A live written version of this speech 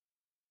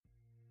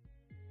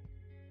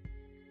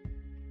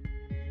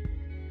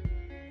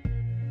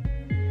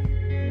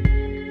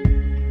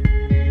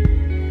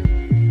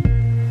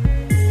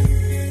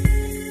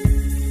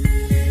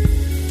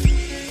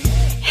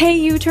Hey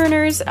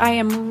U-Turners, I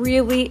am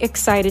really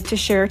excited to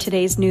share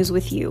today's news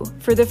with you.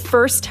 For the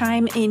first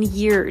time in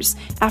years,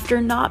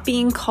 after not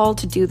being called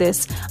to do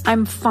this,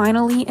 I'm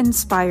finally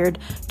inspired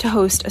to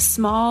host a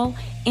small,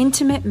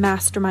 intimate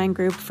mastermind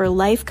group for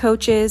life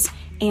coaches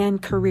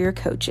and career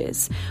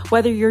coaches.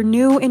 Whether you're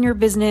new in your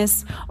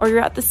business or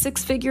you're at the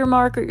six-figure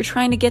mark or you're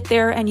trying to get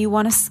there and you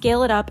want to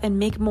scale it up and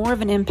make more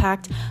of an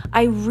impact,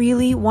 I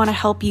really want to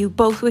help you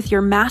both with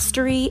your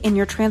mastery in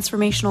your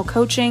transformational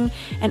coaching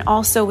and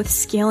also with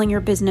scaling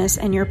your business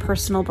and your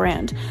personal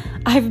brand.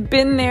 I've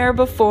been there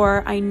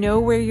before. I know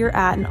where you're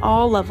at in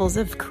all levels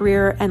of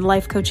career and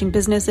life coaching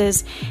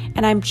businesses,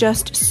 and I'm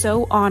just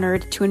so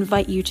honored to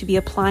invite you to be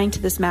applying to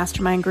this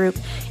mastermind group.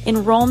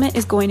 Enrollment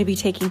is going to be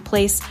taking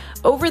place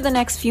over the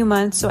next few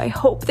months, so I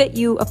hope that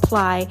you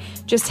apply.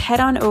 Just head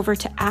on over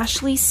to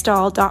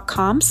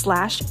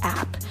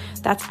ashleystahl.com/app.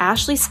 That's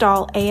Ashley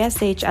Stahl,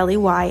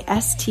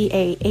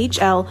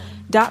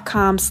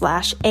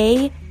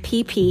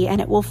 ASHLEYSTAHL.com/APP,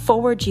 and it will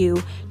forward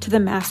you to the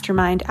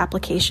mastermind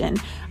application.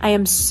 I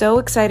am so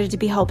excited to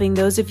be helping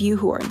those of you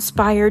who are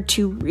inspired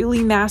to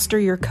really master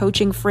your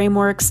coaching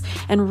frameworks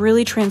and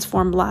really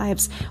transform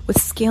lives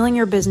with scaling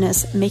your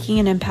business, making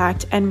an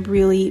impact, and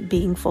really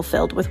being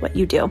fulfilled with what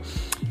you do.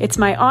 It's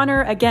my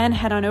honor. Again,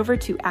 head on over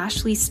to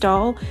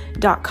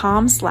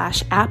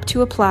ashleystahl.com/app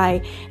to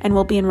apply, and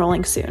we'll be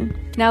enrolling soon.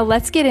 Now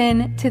let's get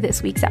into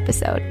this week's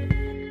episode.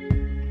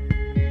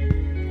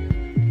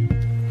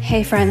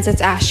 Hey friends,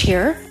 it's Ash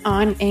here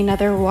on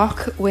another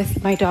walk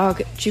with my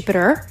dog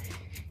Jupiter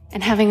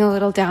and having a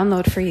little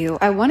download for you.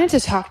 I wanted to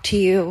talk to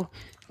you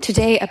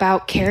today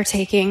about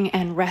caretaking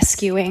and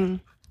rescuing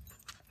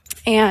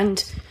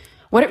and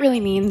what it really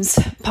means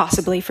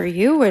possibly for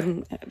you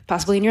and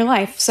possibly in your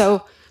life.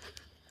 So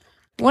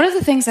one of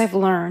the things I've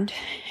learned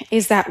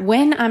is that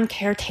when I'm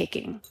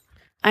caretaking,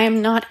 I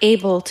am not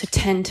able to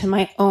tend to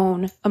my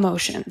own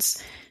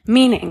emotions.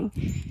 Meaning,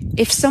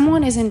 if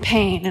someone is in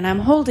pain and I'm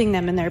holding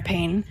them in their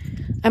pain,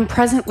 I'm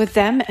present with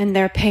them and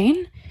their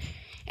pain.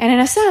 And in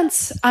a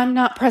sense, I'm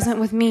not present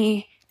with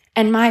me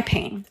and my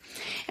pain.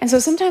 And so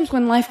sometimes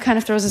when life kind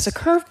of throws us a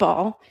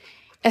curveball,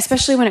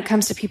 especially when it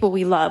comes to people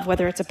we love,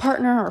 whether it's a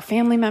partner or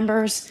family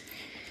members,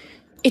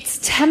 it's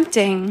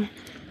tempting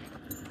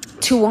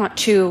to want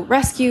to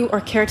rescue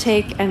or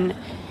caretake. And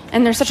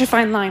there's such a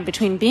fine line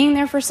between being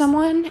there for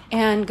someone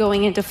and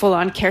going into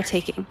full-on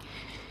caretaking.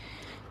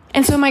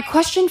 And so my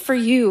question for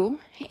you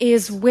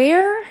is,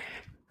 where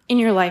in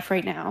your life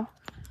right now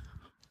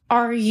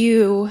are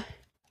you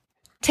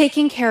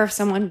taking care of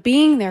someone,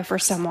 being there for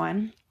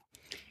someone,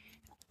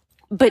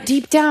 but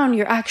deep down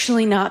you're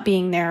actually not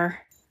being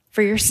there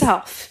for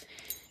yourself?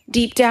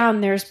 Deep down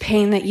there's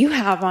pain that you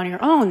have on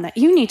your own that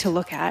you need to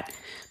look at,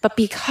 but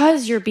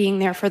because you're being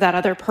there for that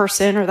other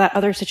person or that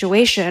other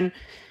situation,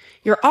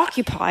 you're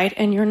occupied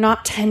and you're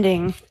not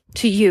tending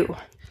to you.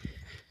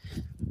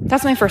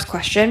 That's my first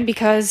question,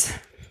 because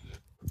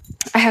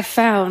I have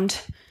found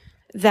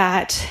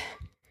that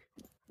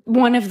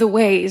one of the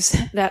ways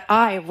that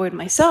I avoid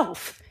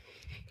myself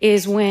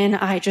is when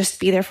I just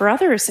be there for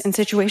others in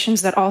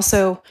situations that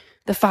also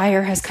the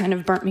fire has kind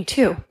of burnt me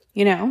too,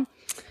 you know?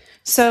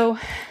 So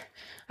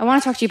I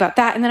want to talk to you about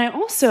that. And then I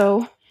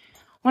also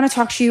want to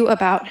talk to you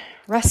about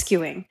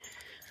rescuing.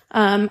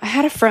 I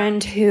had a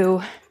friend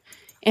who,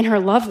 in her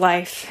love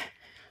life,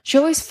 she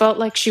always felt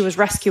like she was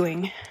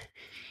rescuing.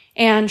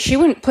 And she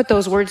wouldn't put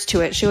those words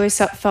to it. She always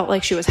felt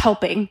like she was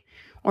helping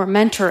or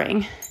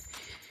mentoring.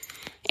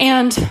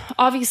 And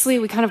obviously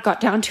we kind of got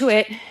down to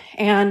it.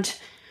 And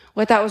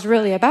what that was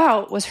really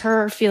about was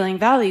her feeling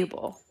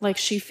valuable. Like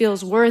she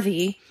feels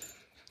worthy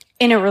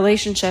in a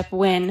relationship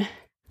when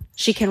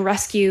she can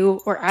rescue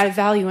or add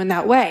value in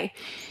that way.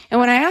 And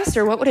when I asked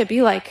her, what would it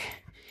be like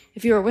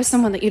if you were with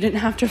someone that you didn't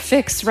have to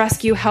fix,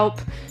 rescue,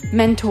 help,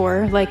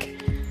 mentor? Like,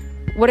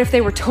 what if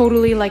they were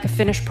totally like a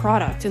finished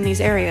product in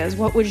these areas?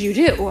 What would you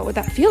do? What would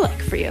that feel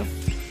like for you?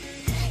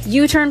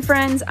 U-Turn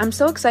friends, I'm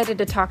so excited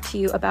to talk to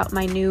you about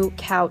my new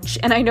couch.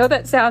 And I know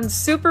that sounds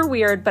super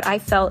weird, but I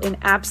fell in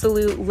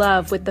absolute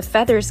love with the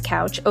Feathers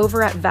couch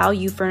over at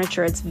Value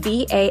Furniture. It's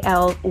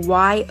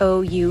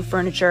VALYOU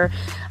Furniture.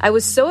 I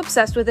was so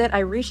obsessed with it, I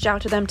reached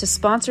out to them to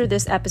sponsor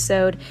this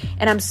episode,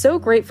 and I'm so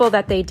grateful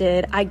that they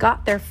did. I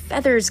got their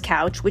Feathers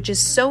couch, which is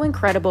so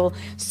incredible,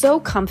 so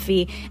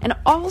comfy, and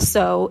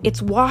also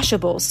it's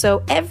washable.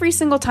 So every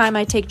single time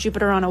I take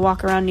Jupiter on a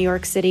walk around New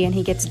York City and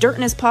he gets dirt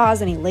in his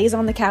paws and he lays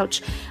on the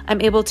couch,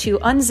 I'm able to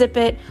unzip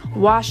it,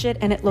 wash it,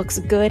 and it looks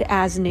good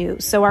as new.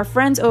 So our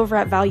friends over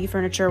at Value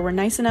Furniture were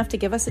nice enough to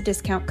give us a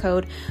discount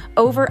code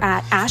over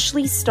at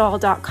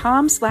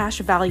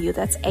ashleystahl.com/value.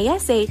 That's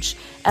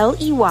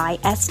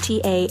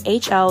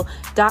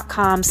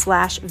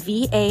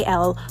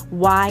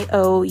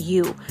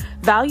ASHLEYSTAHL.com/VALYOU.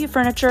 Value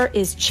Furniture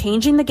is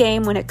changing the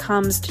game when it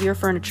comes to your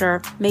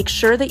furniture. Make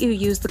sure that you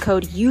use the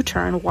code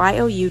UTURN,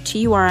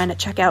 YOUTURN, at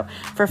checkout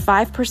for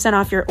 5%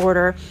 off your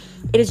order.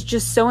 It is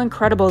just so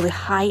incredible, the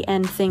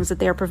high-end things that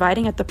they are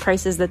providing at the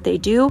prices that they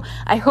do.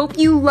 I hope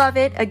you love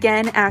it.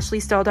 Again,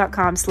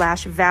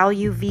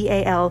 ashleystahl.com/value,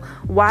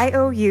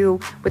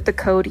 VALYOU, with the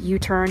code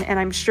UTURN. And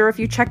I'm sure if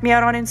you check me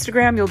out on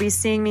Instagram, you'll be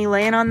seeing me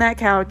laying on that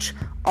couch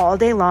all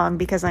day long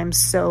because I'm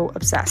so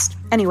obsessed.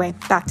 Anyway,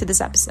 back to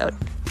this episode.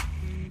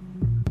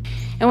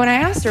 And when I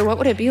asked her, what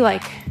would it be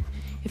like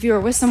if you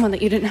were with someone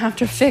that you didn't have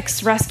to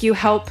fix, rescue,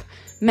 help,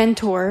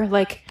 mentor?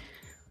 Like,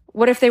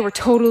 what if they were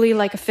totally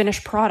like a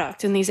finished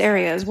product in these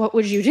areas? What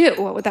would you do?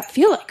 What would that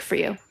feel like for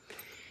you?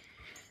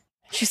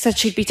 She said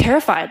she'd be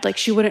terrified. Like,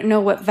 she wouldn't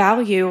know what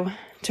value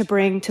to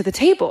bring to the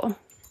table.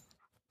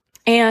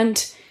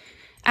 And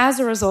as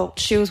a result,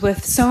 she was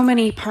with so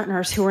many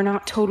partners who were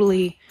not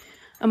totally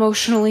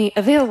emotionally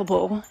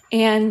available.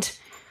 And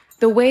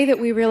the way that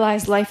we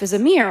realized life is a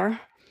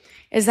mirror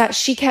is that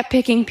she kept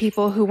picking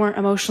people who weren't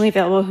emotionally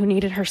available, who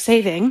needed her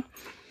saving,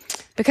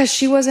 because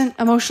she wasn't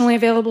emotionally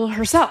available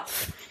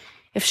herself.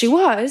 If she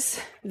was,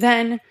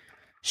 then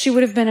she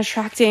would have been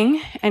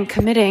attracting and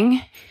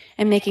committing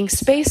and making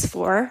space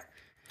for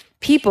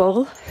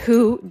people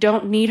who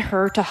don't need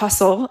her to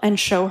hustle and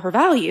show her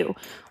value,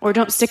 or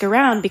don't stick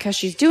around because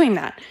she's doing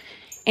that.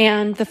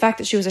 And the fact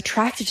that she was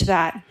attracted to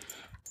that,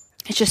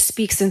 it just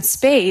speaks in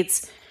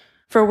spades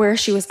for where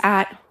she was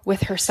at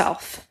with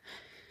herself.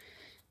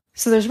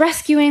 So there's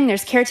rescuing,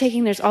 there's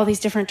caretaking, there's all these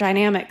different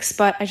dynamics,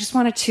 but I just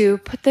wanted to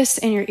put this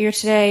in your ear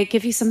today,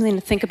 give you something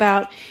to think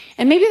about.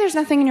 And maybe there's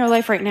nothing in your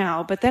life right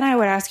now, but then I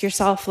would ask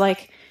yourself,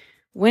 like,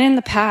 when in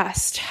the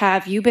past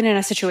have you been in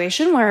a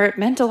situation where it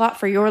meant a lot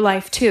for your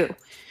life too?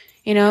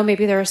 You know,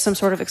 maybe there was some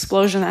sort of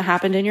explosion that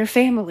happened in your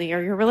family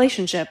or your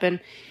relationship, and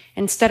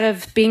instead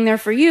of being there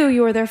for you,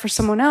 you were there for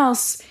someone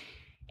else.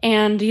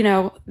 And, you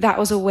know, that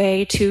was a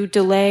way to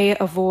delay,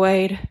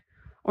 avoid,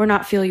 or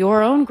not feel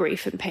your own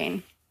grief and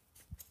pain.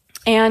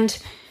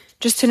 And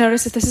just to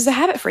notice if this is a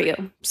habit for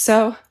you.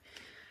 So,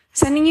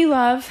 sending you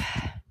love.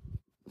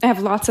 I have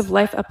lots of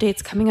life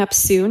updates coming up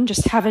soon.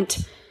 Just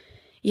haven't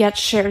yet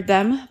shared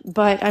them.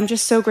 But I'm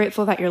just so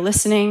grateful that you're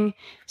listening.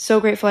 So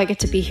grateful I get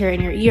to be here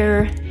in your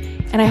ear.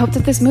 And I hope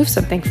that this moves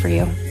something for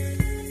you.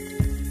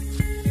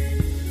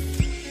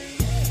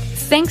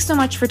 Thanks so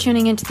much for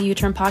tuning into the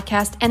U-Turn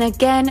podcast. And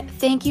again,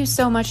 thank you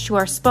so much to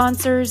our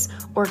sponsors,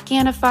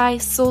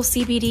 Organifi, Soul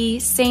CBD,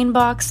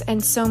 SaneBox,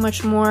 and so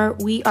much more.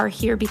 We are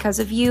here because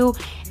of you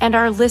and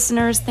our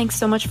listeners. Thanks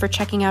so much for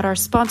checking out our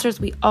sponsors.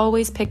 We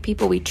always pick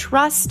people we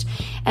trust,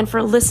 and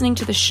for listening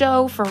to the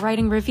show, for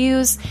writing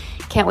reviews.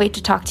 Can't wait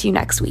to talk to you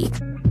next week.